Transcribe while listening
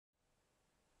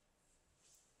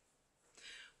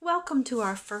Welcome to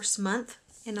our first month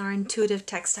in our Intuitive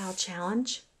Textile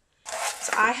Challenge.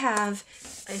 So I have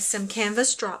some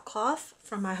canvas drop cloth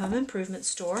from my home improvement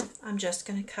store. I'm just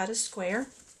going to cut a square.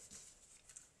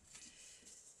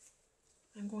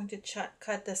 I'm going to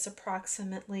cut this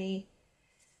approximately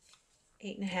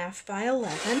 8.5 by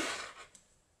 11.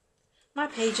 My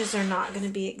pages are not going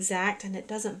to be exact, and it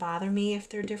doesn't bother me if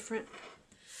they're different.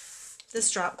 This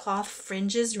drop cloth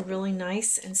fringes really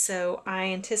nice, and so I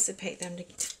anticipate them to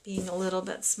being a little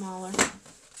bit smaller.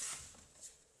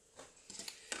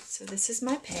 So this is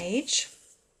my page.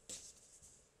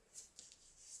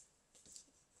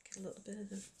 Get a little bit of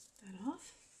that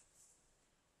off.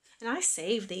 And I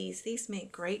save these. These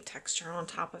make great texture on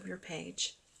top of your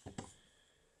page.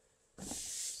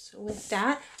 So with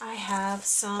that, I have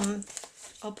some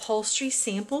upholstery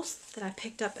samples that I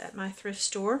picked up at my thrift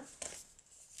store.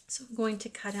 So I'm going to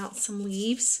cut out some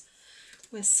leaves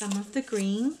with some of the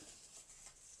green.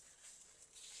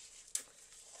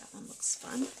 That one looks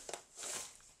fun.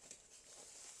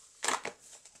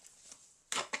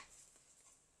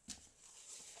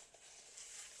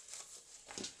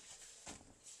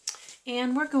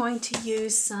 And we're going to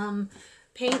use some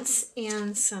paints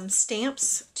and some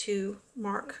stamps to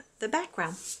mark the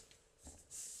background.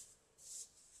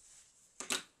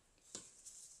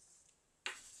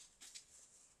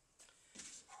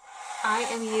 I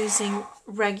am using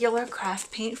regular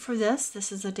craft paint for this.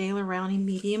 This is a Daler Rowney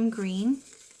medium green.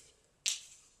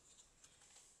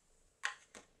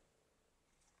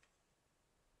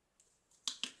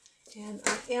 And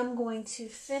I am going to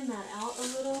thin that out a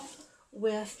little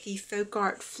with the Folk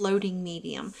Art floating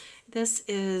medium. This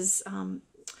is an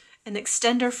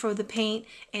extender for the paint,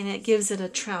 and it gives it a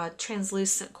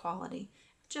translucent quality.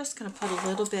 I'm just going to put a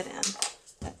little bit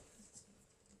in.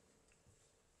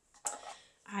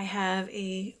 I have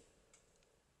a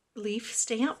leaf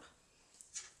stamp,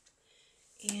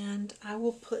 and I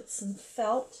will put some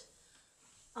felt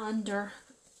under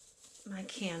my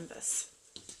canvas.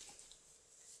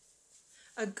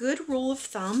 A good rule of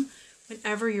thumb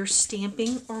whenever you're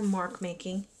stamping or mark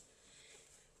making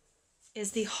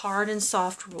is the hard and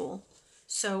soft rule.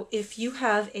 So if you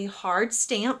have a hard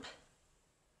stamp,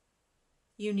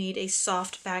 you need a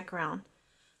soft background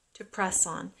to press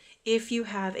on. If you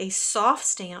have a soft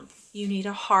stamp, you need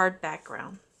a hard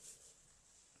background.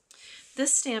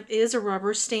 This stamp is a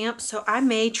rubber stamp, so I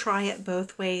may try it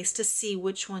both ways to see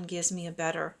which one gives me a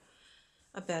better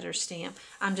stamp.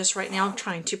 I'm just right now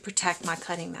trying to protect my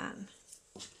cutting mat.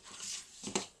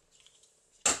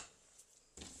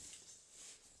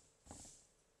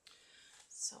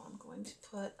 So I'm going to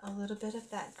put a little bit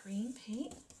of that green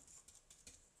paint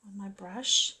on my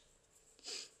brush.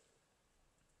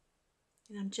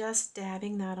 And I'm just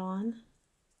dabbing that on.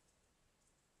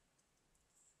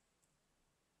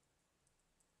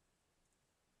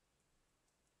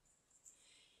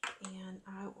 And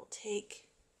I will take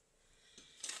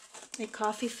a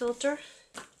coffee filter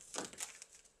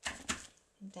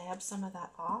and dab some of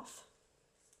that off.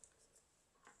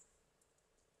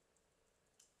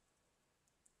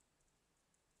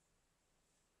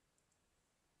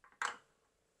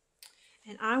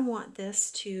 And I want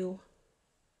this to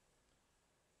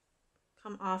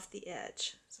come off the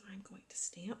edge. So I'm going to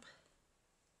stamp.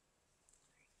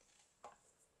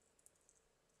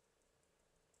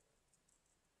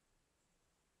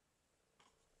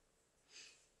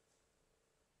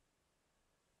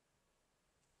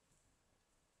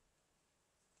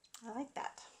 I like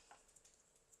that.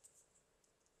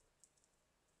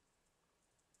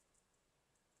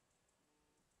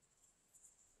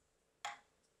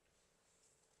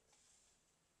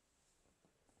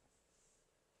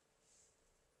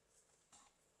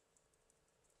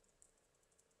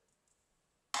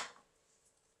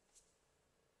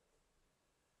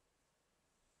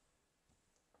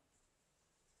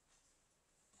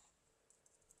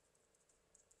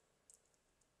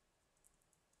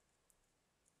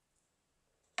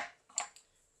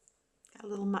 Got a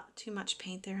little too much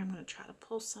paint there. I'm going to try to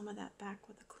pull some of that back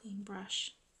with a clean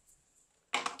brush.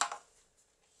 There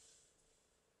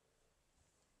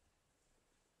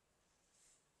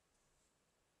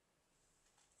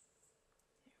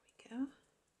we go.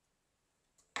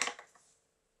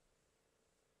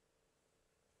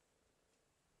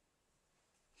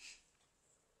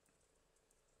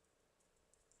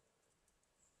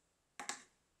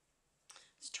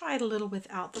 Let's try it a little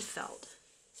without the felt.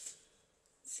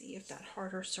 See if that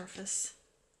harder surface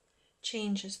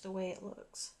changes the way it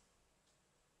looks.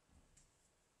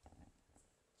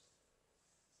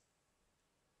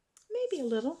 Maybe a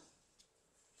little.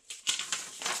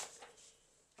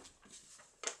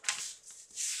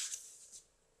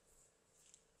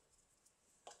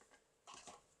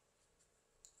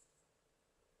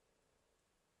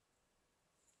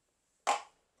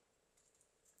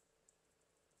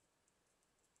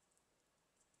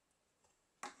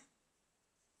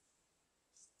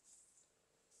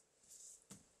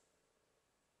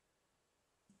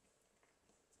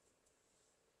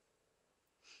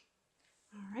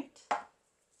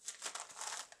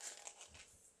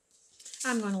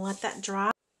 I'm going to let that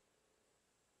dry.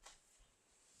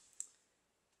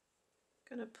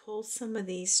 I'm going to pull some of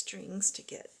these strings to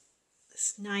get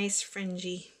this nice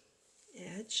fringy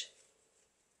edge.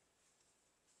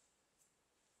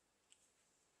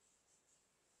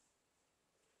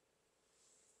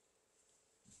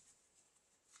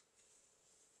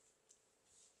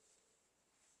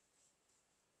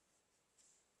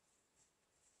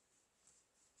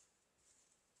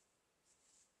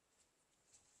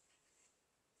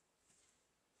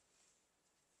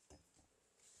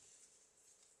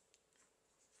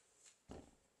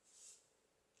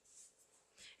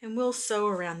 And we'll sew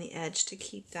around the edge to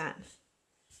keep that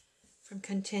from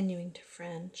continuing to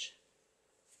fringe.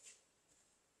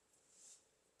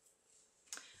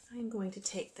 I'm going to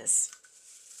take this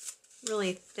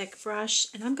really thick brush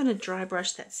and I'm going to dry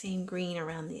brush that same green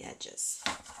around the edges.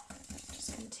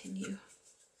 Just continue.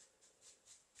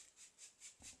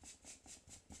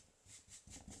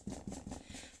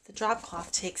 The drop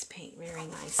cloth takes paint very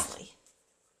nicely.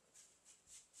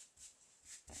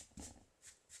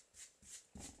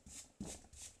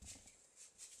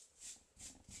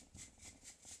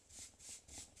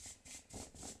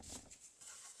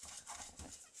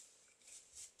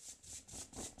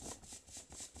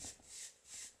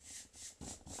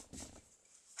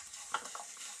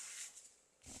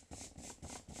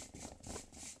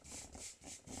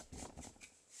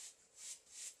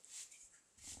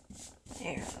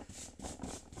 There.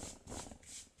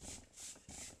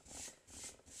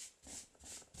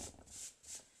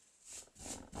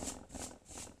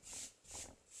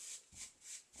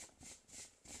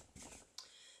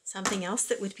 Something else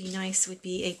that would be nice would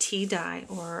be a tea dye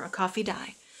or a coffee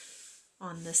dye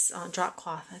on this drop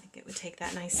cloth. I think it would take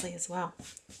that nicely as well.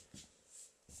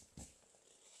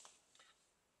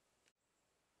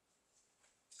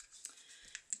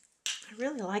 I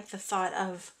really like the thought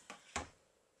of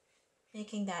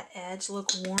making that edge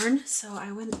look worn, so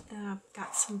I went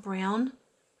got some brown,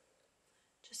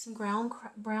 just some brown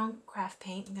craft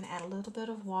paint. I'm going to add a little bit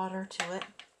of water to it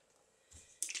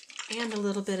and a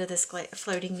little bit of this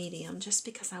floating medium just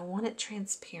because I want it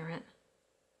transparent.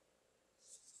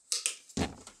 Okay,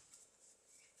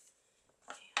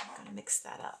 I'm going to mix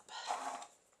that up.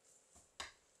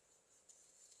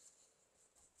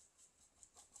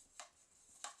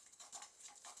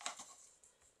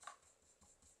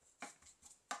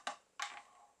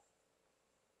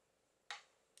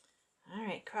 All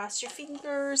right, cross your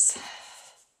fingers.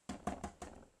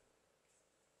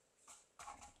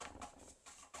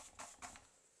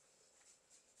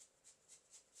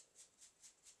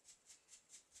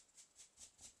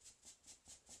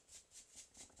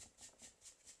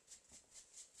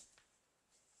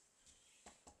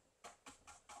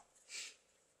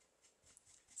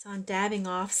 So I'm dabbing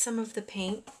off some of the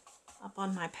paint up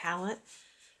on my palette.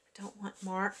 I don't want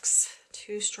marks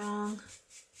too strong.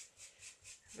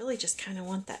 I really just kind of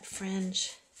want that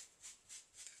fringe.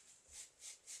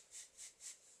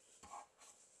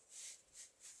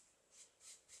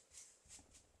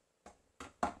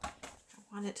 I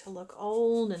want it to look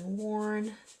old and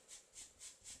worn.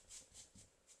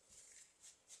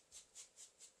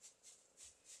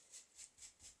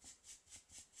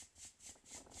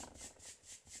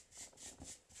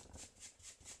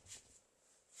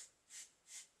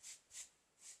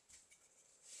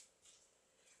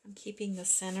 I'm keeping the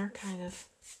center kind of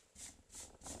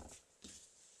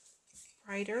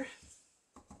brighter.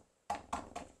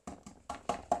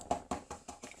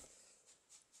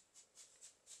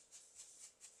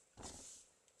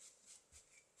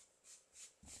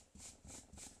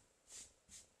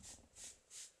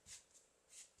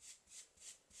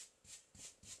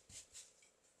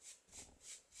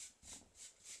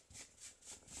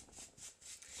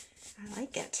 I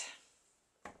like it.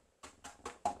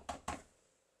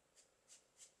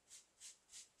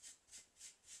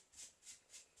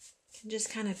 Can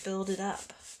just kind of build it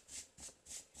up.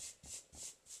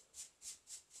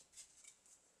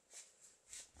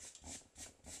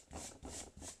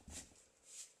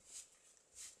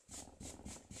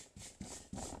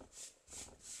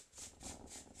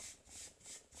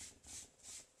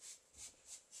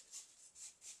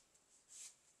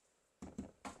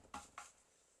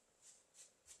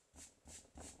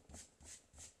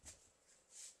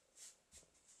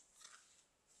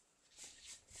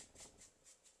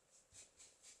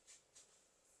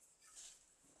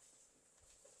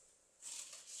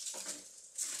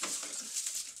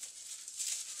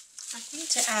 I think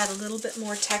to add a little bit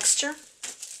more texture,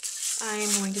 I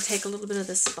am going to take a little bit of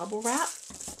this bubble wrap.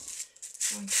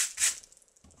 I'm going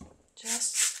to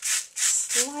just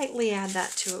slightly add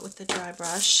that to it with the dry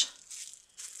brush.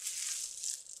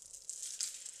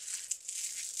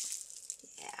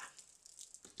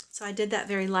 So I did that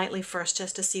very lightly first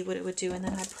just to see what it would do, and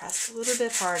then I pressed a little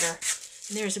bit harder.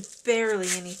 And there's barely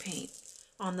any paint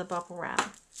on the bubble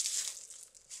wrap.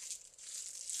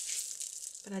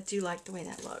 But I do like the way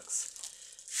that looks.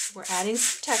 So we're adding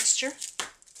some texture.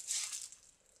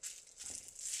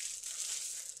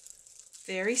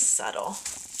 Very subtle.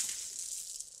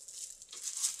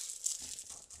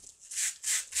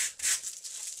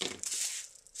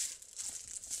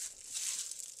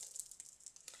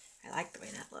 I like the way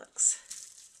that looks.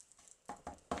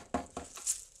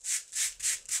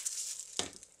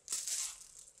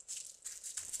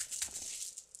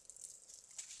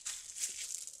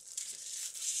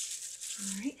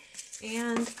 All right,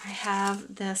 and I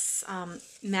have this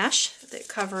mesh that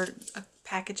covered a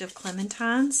package of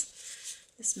clementines.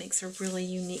 This makes a really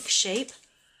unique shape.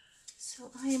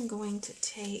 So I am going to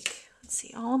take, let's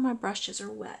see, all of my brushes are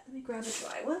wet. Let me grab a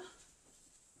dry one.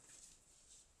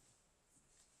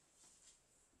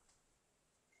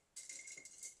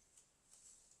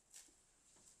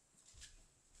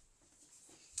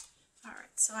 All right,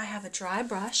 so I have a dry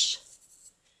brush,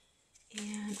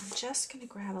 and I'm just going to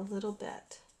grab a little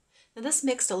bit. Now this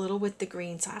mixed a little with the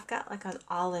green, so I've got like an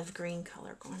olive green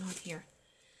color going on here.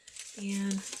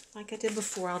 And like I did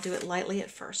before, I'll do it lightly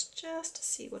at first, just to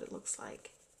see what it looks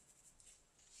like.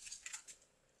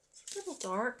 It's a little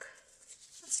dark.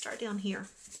 Let's start down here.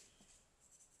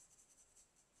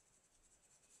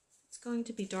 It's going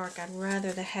to be dark. I'd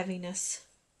rather the heaviness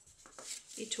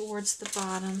be towards the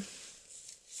bottom.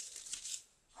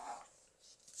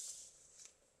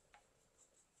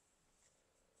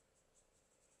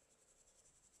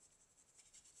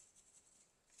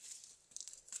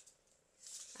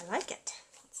 I like it.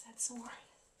 Let's add some more.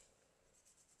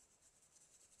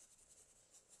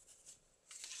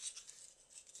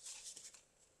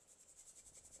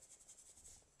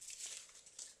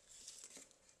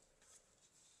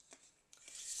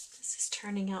 This is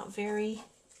turning out very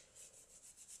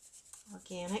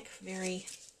organic, very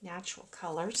natural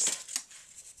colors.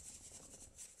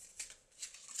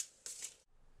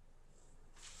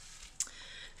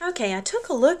 Okay, I took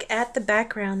a look at the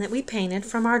background that we painted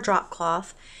from our drop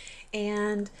cloth,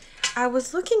 and I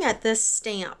was looking at this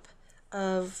stamp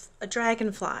of a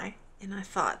dragonfly, and I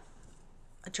thought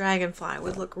a dragonfly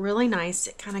would look really nice.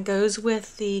 It kind of goes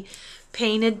with the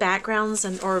painted backgrounds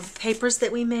or papers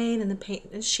that we made and the paint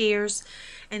and shears.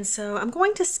 And so I'm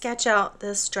going to sketch out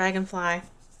this dragonfly a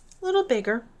little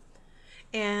bigger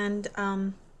and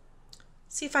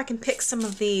see if I can pick some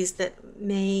of these that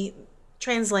may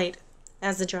translate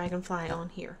as the dragonfly on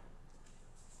here.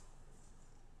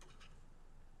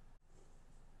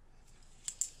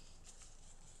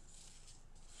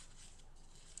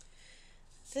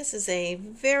 This is a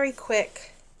very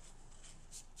quick,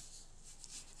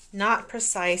 not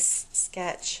precise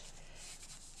sketch.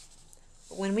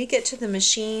 When we get to the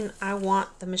machine, I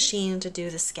want the machine to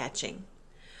do the sketching.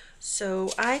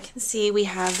 So I can see we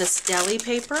have this deli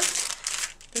paper.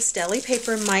 This deli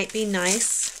paper might be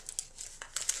nice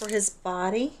for his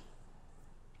body.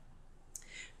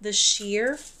 The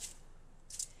sheer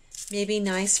may be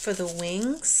nice for the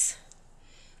wings.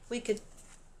 We could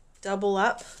double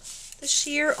up the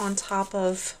sheer on top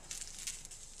of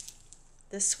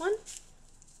this one.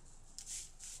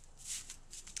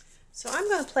 So I'm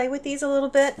going to play with these a little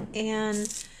bit and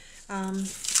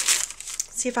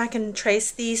see if I can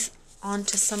trace these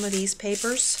onto some of these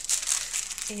papers,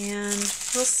 and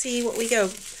we'll see what we go.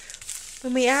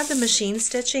 When we add the machine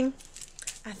stitching,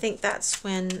 I think that's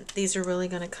when these are really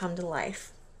going to come to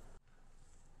life.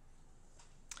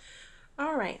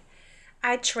 Alright,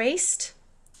 I traced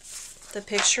the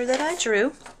picture that I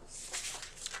drew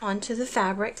onto the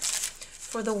fabric.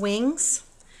 For the wings,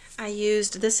 I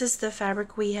used, this is the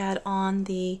fabric we had on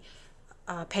the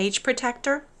page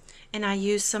protector, and I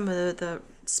used some of the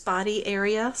spotty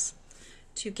areas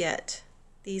to get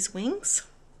these wings.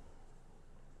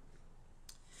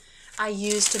 I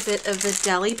used a bit of the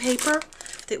deli paper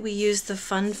that we used the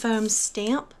Fun Foam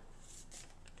stamp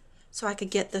so I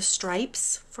could get the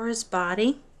stripes for his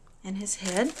body and his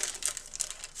head.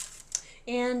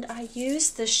 And I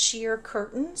used the sheer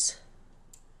curtains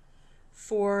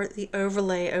for the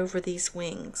overlay over these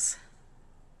wings.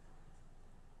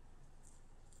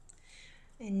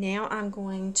 And now I'm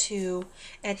going to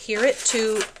adhere it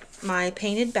to my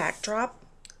painted backdrop,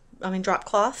 drop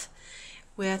cloth,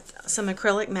 with some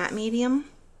acrylic matte medium.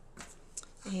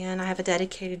 And I have a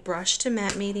dedicated brush to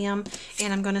matte medium,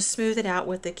 and I'm going to smooth it out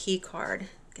with the key card.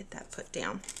 Get that put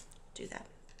down. Do that.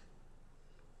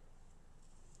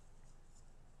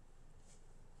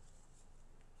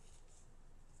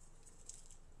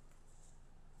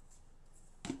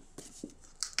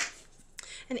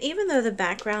 And even though the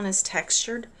background is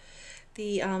textured,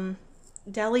 the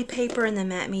deli paper and the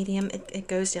matte medium, it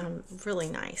goes down really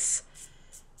nice.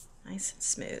 Nice and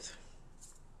smooth.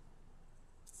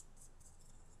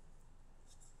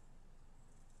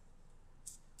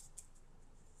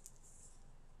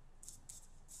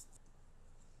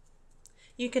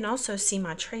 You can also see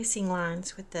my tracing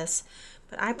lines with this,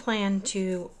 but I plan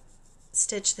to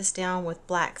stitch this down with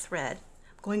black thread.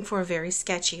 I'm going for a very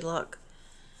sketchy look,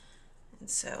 and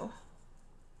so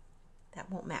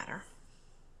that won't matter.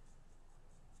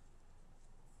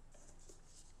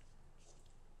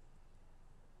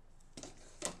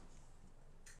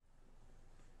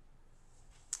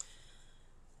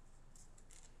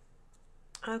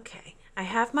 Okay, I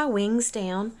have my wings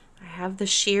down. I have the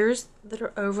shears that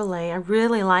are overlay. I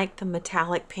really like the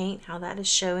metallic paint, how that is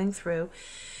showing through.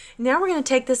 Now we're going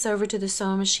to take this over to the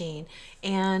sewing machine,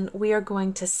 and we are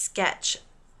going to sketch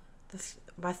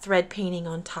my thread painting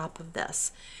on top of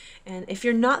this. And if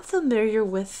you're not familiar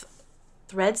with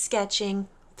thread sketching,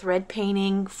 thread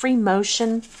painting, free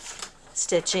motion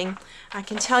stitching, I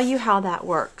can tell you how that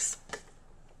works.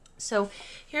 So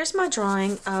here's my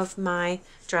drawing of my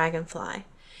dragonfly.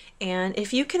 And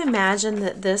if you can imagine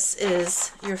that this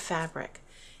is your fabric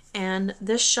and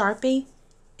this Sharpie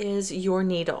is your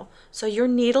needle. So your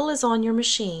needle is on your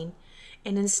machine,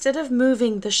 and instead of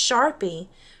moving the Sharpie,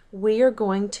 we are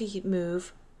going to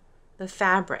move the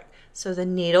fabric. So the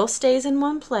needle stays in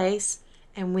one place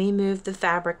and we move the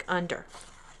fabric under.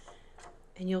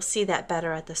 And you'll see that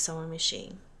better at the sewing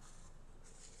machine.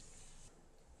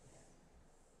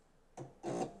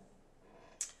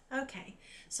 Okay,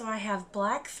 so I have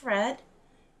black thread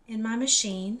in my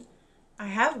machine. I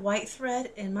have white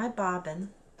thread in my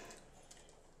bobbin.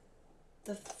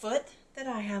 The foot that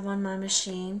I have on my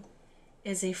machine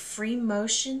is a free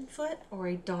motion foot or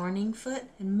a darning foot,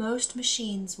 and most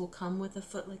machines will come with a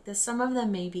foot like this. Some of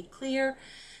them may be clear,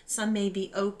 some may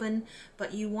be open,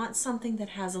 but you want something that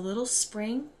has a little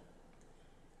spring.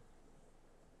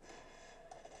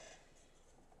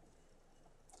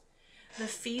 The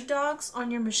feed dogs on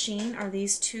your machine are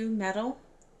these two metal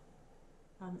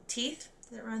teeth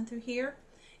that run through here.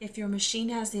 If your machine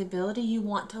has the ability, you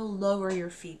want to lower your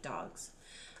feed dogs.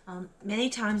 Many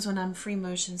times when I'm free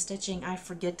motion stitching, I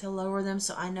forget to lower them,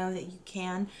 so I know that you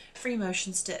can free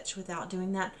motion stitch without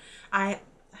doing that. I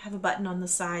have a button on the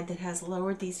side that has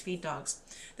lowered these feed dogs.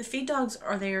 The feed dogs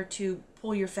are there to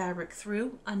pull your fabric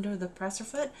through under the presser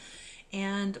foot,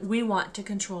 and we want to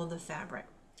control the fabric.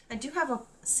 I do have a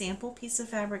sample piece of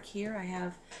fabric here. I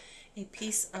have a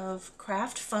piece of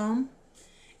craft foam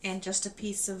and just a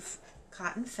piece of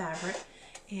cotton fabric,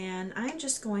 and I'm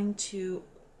just going to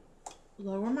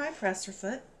lower my presser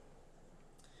foot.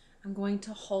 I'm going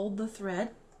to hold the thread.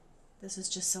 This is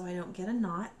just so I don't get a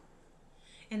knot.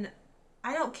 And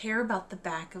I don't care about the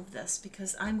back of this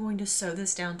because I'm going to sew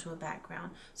this down to a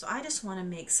background. So I just want to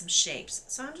make some shapes.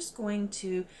 So I'm just going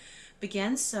to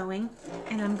begin sewing,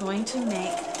 and I'm going to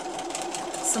make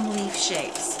some leaf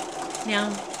shapes.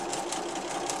 Now,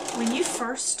 when you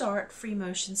first start free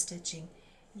motion stitching,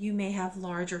 you may have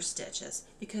larger stitches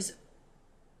because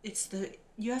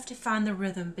you have to find the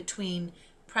rhythm between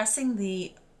pressing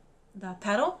the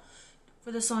pedal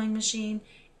for the sewing machine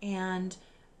and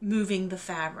moving the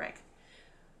fabric.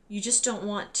 You just don't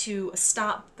want to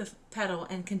stop the pedal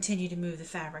and continue to move the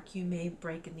fabric. You may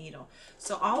break a needle.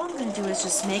 So all I'm going to do is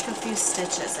just make a few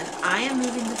stitches, and I am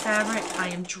moving the fabric. I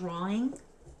am drawing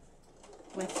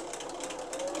with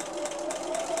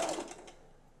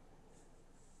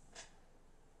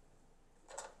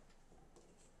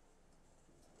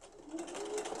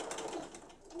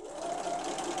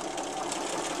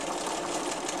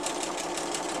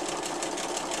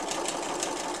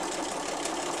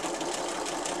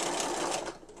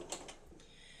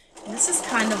this is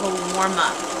kind of a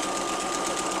warm-up.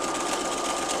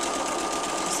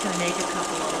 Just going to make a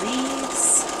couple of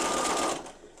leaves,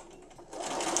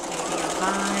 maybe a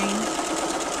vine.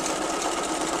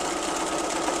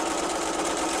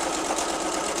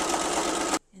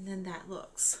 And then that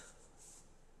looks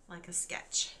like a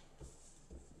sketch.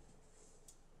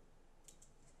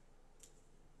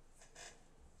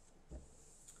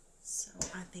 So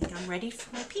I think I'm ready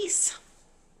for my piece.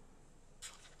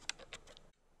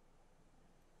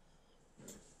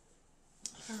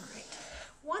 Alright,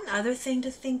 one other thing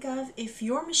to think of, if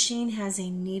your machine has a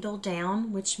needle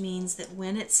down, which means that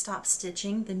when it stops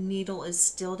stitching, the needle is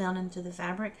still down into the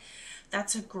fabric,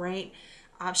 that's a great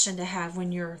option to have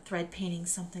when you're thread painting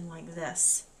something like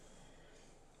this.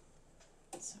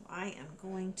 So I am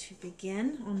going to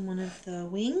begin on one of the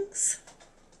wings.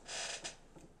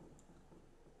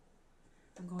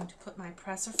 I'm going to put my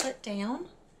presser foot down,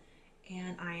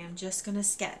 and I am just going to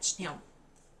sketch. Now,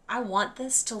 I want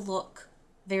this to look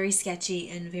very sketchy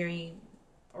and very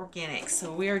organic,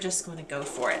 so we are just going to go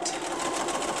for it.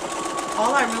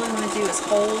 All I really want to do is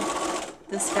hold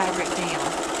this fabric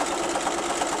down.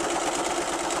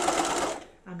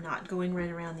 I'm not going right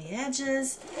around the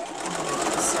edges. I'm going to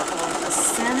do a circle in the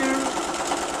center.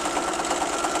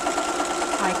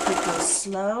 I could go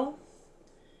slow.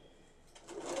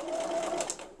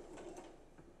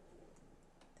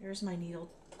 There's my needle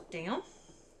down.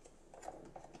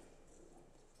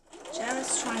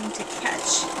 Just trying to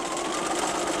catch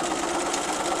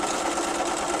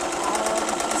all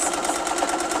the pieces.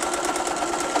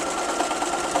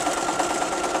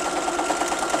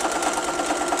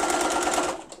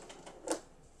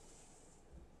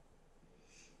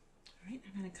 Alright,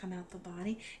 I'm going to come out the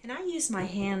body. And I use my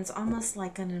hands almost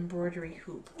like an embroidery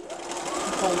hoop to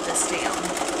hold this down.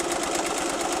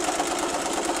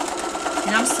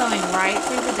 And I'm sewing right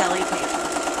through the deli paper.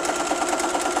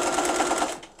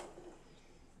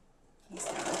 He's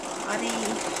got a body.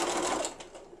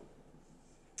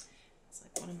 It's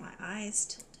like one of my eyes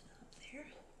tilted up there.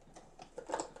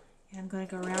 And I'm going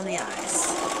to go around the eyes.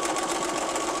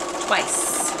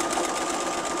 Twice.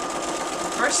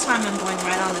 The first time I'm going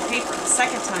right on the paper. The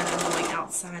second time I'm going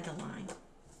outside the line.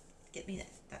 Get me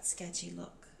that sketchy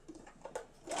look.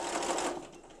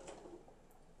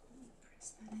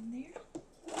 Press that in there.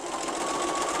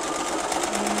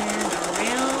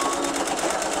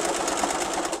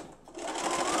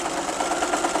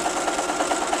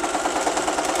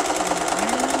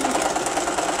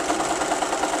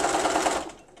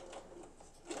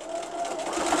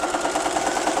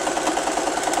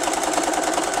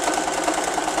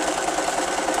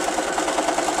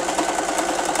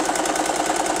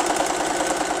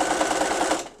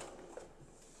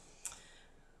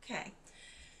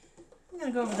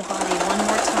 Go over the body one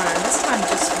more time. This time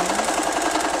just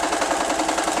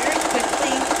very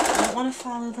quickly. I don't want to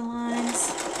follow the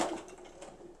lines.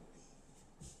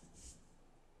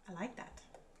 I like that.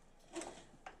 Break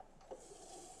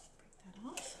that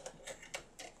off.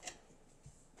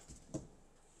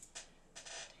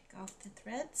 Take off the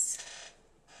threads.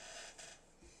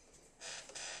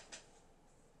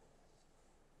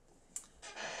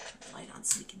 Turn the light on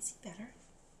so we can see better.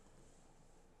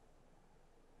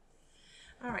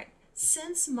 Alright,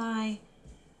 since my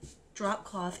drop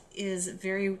cloth is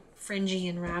very fringy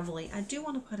and ravelly, I do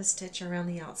want to put a stitch around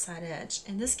the outside edge,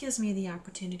 and this gives me the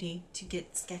opportunity to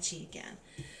get sketchy again.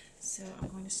 So I'm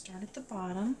going to start at the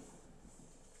bottom,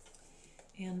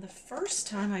 and the first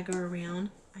time I go around,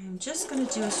 I am just going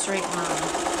to do a straight line.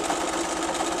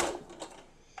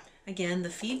 Again,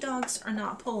 the feed dogs are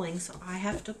not pulling, so I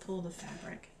have to pull the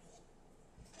fabric.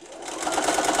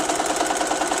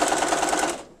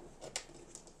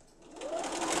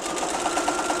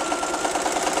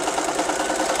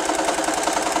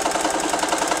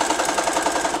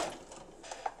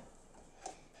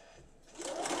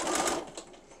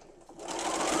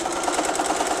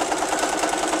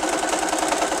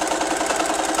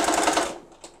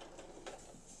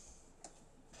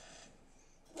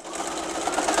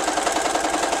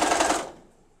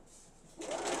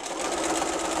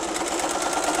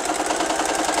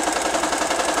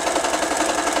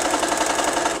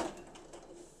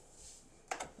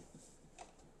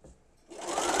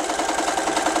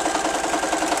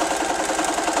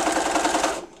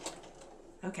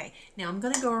 Now I'm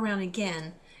going to go around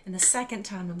again, and the second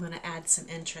time I'm going to add some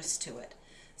interest to it.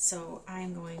 So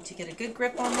I'm going to get a good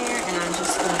grip on there, and I'm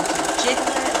just going to jiggle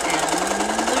it and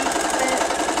loop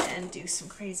it and do some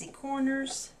crazy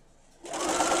corners.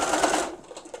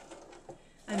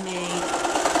 I may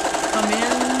come in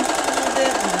a little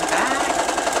bit on the back,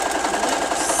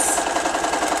 loops.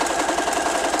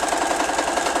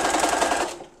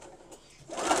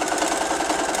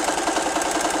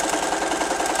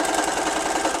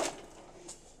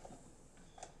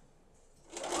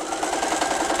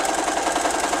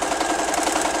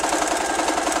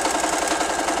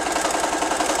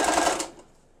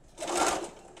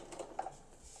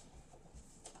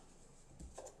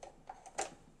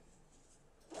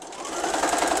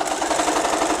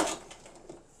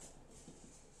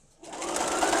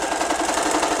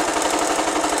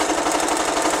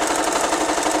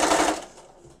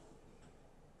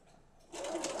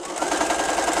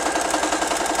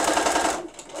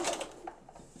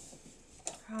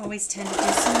 I always tend to do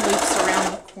some loops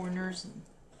around the corners.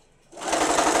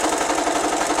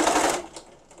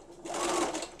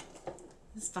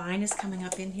 This vine is coming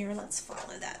up in here. Let's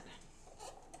follow that.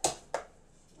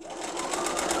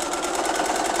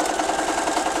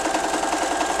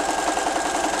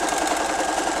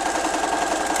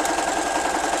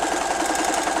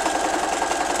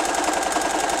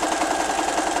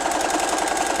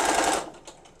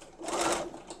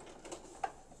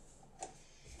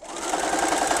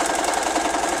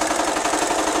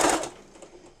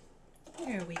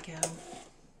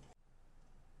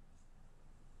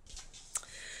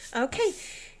 Okay,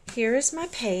 here is my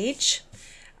page.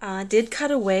 Did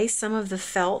cut away some of the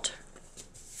felt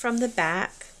from the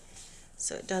back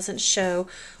so it doesn't show.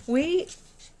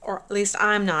 Or at least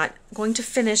I'm not going to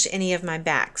finish any of my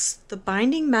backs. The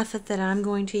binding method that I'm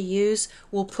going to use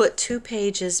will put 2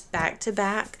 pages back to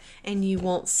back and you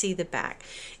won't see the back.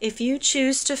 If you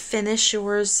choose to finish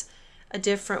yours a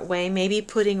different way, maybe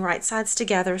putting right sides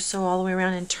together so all the way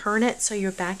around and turn it so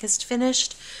your back is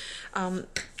finished,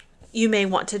 you may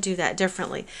want to do that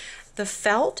differently. The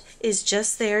felt is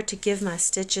just there to give my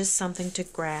stitches something to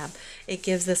grab. It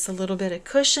gives this a little bit of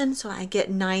cushion so I get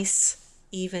nice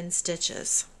even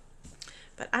stitches.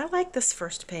 But I like this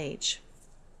first page.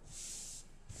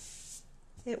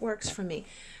 It works for me.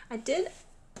 I did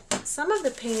some of the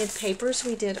painted papers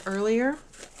we did earlier.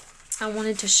 I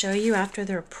wanted to show you after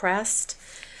they're pressed.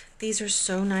 These are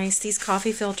so nice. These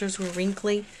coffee filters were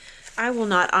wrinkly. I will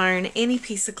not iron any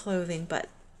piece of clothing, but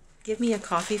give me a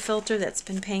coffee filter that's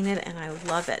been painted and I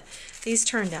love it. These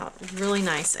turned out really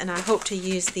nice and I hope to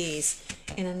use these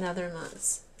in another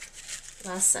month's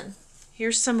lesson.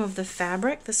 Here's some of the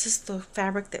fabric. This is the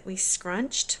fabric that we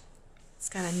scrunched. It's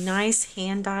got a nice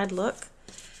hand-dyed look.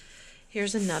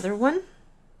 Here's another one.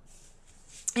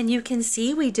 And you can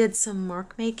see we did some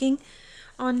mark making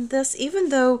on this. Even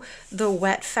though the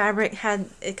wet fabric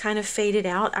it kind of faded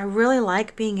out, I really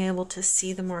like being able to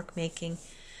see the mark making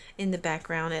in the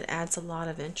background. It adds a lot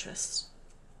of interest.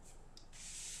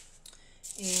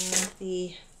 And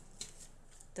the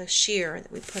sheer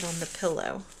that we put on the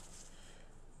pillow.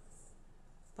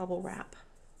 Bubble wrap.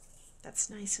 That's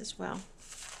nice as well.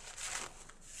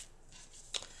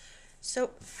 So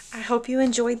I hope you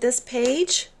enjoyed this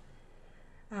page.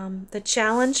 The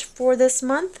challenge for this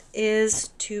month is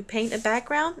to paint a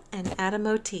background and add a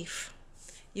motif.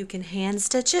 You can hand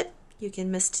stitch it, you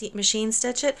can machine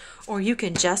stitch it, or you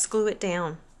can just glue it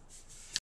down.